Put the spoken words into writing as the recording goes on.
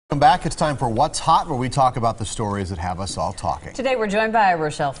Welcome back. It's time for What's Hot, where we talk about the stories that have us all talking. Today we're joined by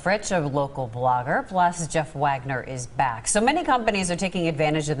Rochelle Fritsch, a local blogger, plus Jeff Wagner is back. So many companies are taking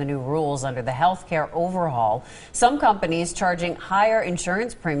advantage of the new rules under the healthcare overhaul. Some companies charging higher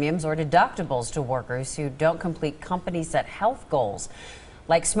insurance premiums or deductibles to workers who don't complete company-set health goals.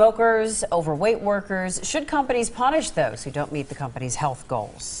 Like smokers, overweight workers, should companies punish those who don't meet the company's health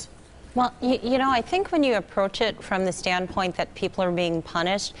goals? Well, you know, I think when you approach it from the standpoint that people are being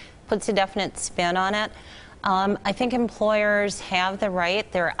punished, puts a definite spin on it. I think employers have the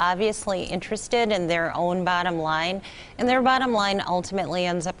right. They're obviously interested in their own bottom line, and their bottom line ultimately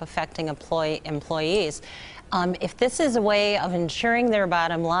ends up affecting employees. If this is a way of ensuring their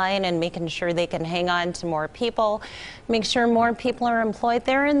bottom line and making sure they can hang on to more people, make sure more people are employed,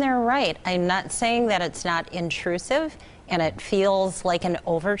 they're in their right. I'm not saying that it's not intrusive and it feels like an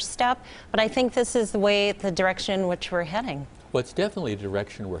overstep, but I think this is the direction in which we're heading. Well, it's definitely the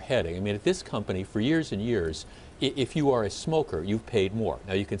direction we're heading. I mean, at this company, for years and years, if you are a smoker, you've paid more.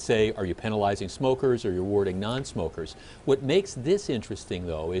 Now, you can say, are you penalizing smokers or you're rewarding non-smokers? What makes this interesting,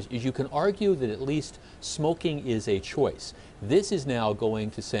 though, is you can argue that at least smoking is a choice. This is now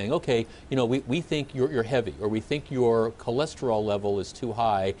going to saying, okay, you know, we think you're heavy, or we think your cholesterol level is too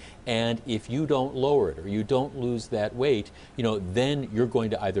high, and if you don't lower it or you don't lose that weight, you know, then you're going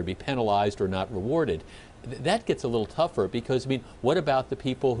to either be penalized or not rewarded. That gets a little tougher because, I mean, what about the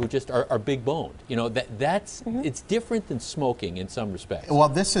people who just are big boned? You know, it's different than smoking in some respects. Well,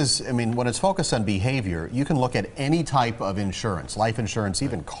 this is, I mean, when it's focused on behavior, you can look at any type of insurance, life insurance,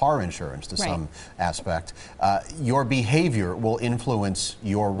 even car insurance to some aspect. Your behavior will influence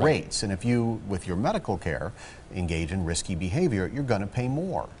your rates. And if you, with your medical care, engage in risky behavior, you're going to pay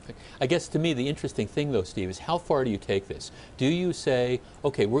more. I guess to me the interesting thing, though, Steve, is how far do you take this? Do you say,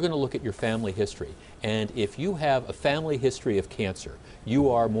 okay, we're going to look at your family history, and if you have a family history of cancer, you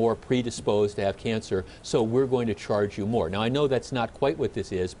are more predisposed to have cancer, so we're going to charge you more. Now, I know that's not quite what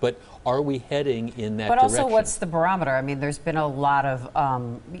this is, but are we heading in that direction? But also, what's the barometer? I mean, there's been a lot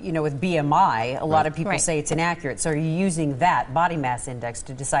of, you know, with BMI, a lot of people say it's inaccurate. So are you using that body mass index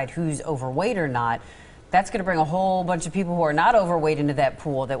to decide who's overweight or not? That's going to bring a whole bunch of people who are not overweight into that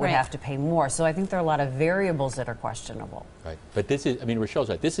pool that would have to pay more. So I think there are a lot of variables that are questionable. Right. But this is, I mean, Rochelle's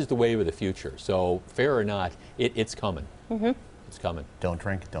right. This is the wave of the future. So fair or not, it's coming. It's coming. Don't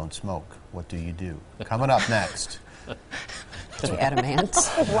drink, don't smoke. What do you do? Coming up next. Adamant.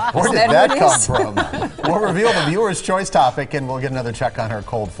 Where did that come from? We'll reveal the viewer's choice topic, and we'll get another check on her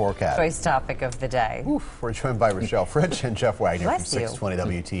cold forecast. Choice topic of the day. Oof, we're joined by Rochelle Fritsch and Jeff Wagner from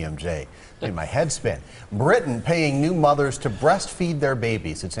 620 WTMJ. Made my head spin. Britain paying new mothers to breastfeed their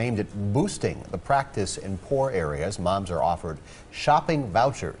babies. It's aimed at boosting the practice in poor areas. Moms are offered shopping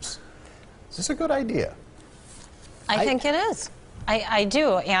vouchers. Is this a good idea? I think it is. I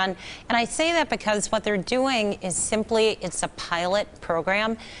do, and I say that because what they're doing is simply, it's a pilot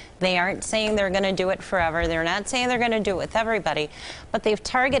program. They aren't saying they're going to do it forever. They're not saying they're going to do it with everybody, but they've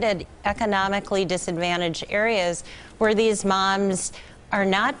targeted economically disadvantaged areas where these moms are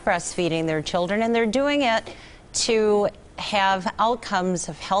not breastfeeding their children, and they're doing it to have outcomes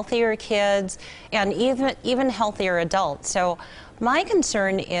of healthier kids and even healthier adults. So my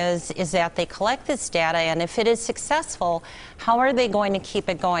concern is that they collect this data, and if it is successful, how are they going to keep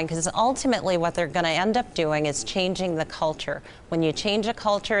it going? Because ultimately what they're going to end up doing is changing the culture. When you change a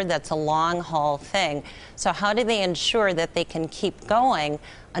culture, that's a long haul thing. So how do they ensure that they can keep going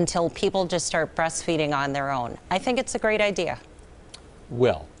until people just start breastfeeding on their own? I think it's a great idea.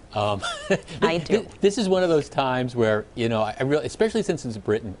 Well, I do. This is one of those times where, you know, especially since it's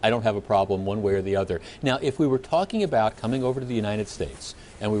Britain, I don't have a problem one way or the other. Now, if we were talking about coming over to the United States,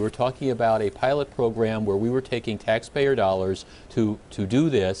 and we were talking about a pilot program where we were taking taxpayer dollars to do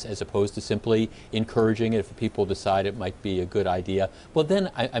this, as opposed to simply encouraging it if people decide it might be a good idea, well,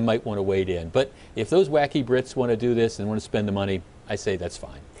 then I might want to wade in. But if those wacky Brits want to do this and want to spend the money, I say that's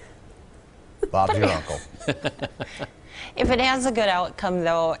fine. Bob's your uncle. If it has a good outcome,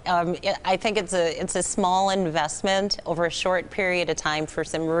 though, I think it's a small investment over a short period of time for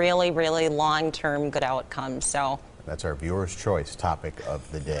some really, really long-term good outcomes. So that's our viewer's choice topic of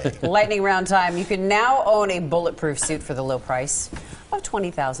the day. Lightning round time. You can now own a bulletproof suit for the low price of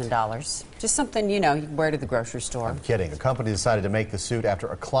 $20,000. Just something, you know, you can wear to the grocery store. I'm kidding. A company decided to make the suit after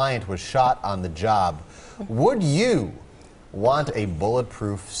a client was shot on the job. Would you want a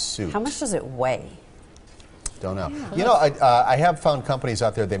bulletproof suit? How much does it weigh? Don't know. Yeah. You know, I have found companies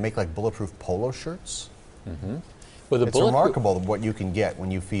out there, they make like bulletproof polo shirts. Well, it's remarkable what you can get when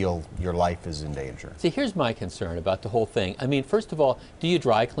you feel your life is in danger. See, here's my concern about the whole thing. I mean, first of all, do you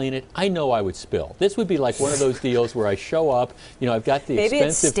dry clean it? I know I would spill. This would be like one of those deals where I show up, you know, I've got the Maybe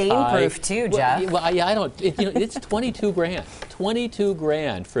expensive it's stain-proof too, Jeff. Well, yeah, I don't. You know, it's 22 grand. 22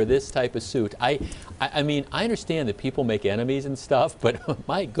 grand for this type of suit. I mean, I understand that people make enemies and stuff, but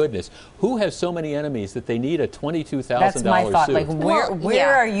my goodness, who has so many enemies that they need a $22,000 That's my thought. suit? Like,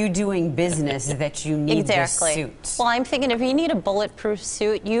 where are you doing business that you need this suit? Well, I'm thinking if you need a bulletproof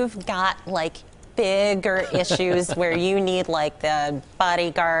suit, you've got like bigger issues where you need like the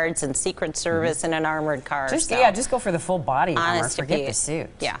bodyguards and Secret Service in an armored car. Just go for the full body armor. Forget the suit.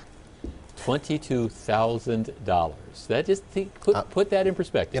 Yeah. $22,000. That just put that in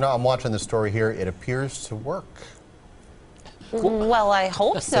perspective. You know, I'm watching the story here. It appears to work. Well, I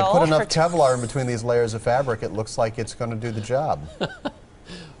hope so. They put enough Kevlar in between these layers of fabric, it looks like it's going to do the job.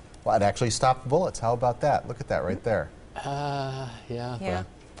 Well, it actually stopped bullets. How about that? Look at that right there. Yeah. Well,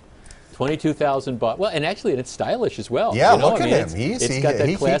 22,000 bucks. Well, and actually, it's stylish as well. Yeah, you know? look at him. He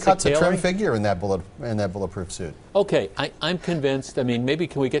cuts a trim figure in that bulletproof suit. Okay, I'm convinced. I mean, maybe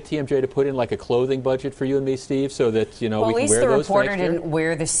can we get TMJ to put in like a clothing budget for you and me, Steve, so that, you know, we can wear those at least the reporter next year? didn't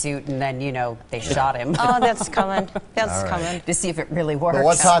wear the suit, and then, you know, they shot him. Oh, that's coming. That's coming. To see if it really works. The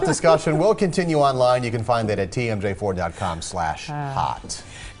What's Hot discussion will continue online. You can find that at tmj4.com/hot.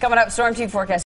 Coming up, Storm Team forecast.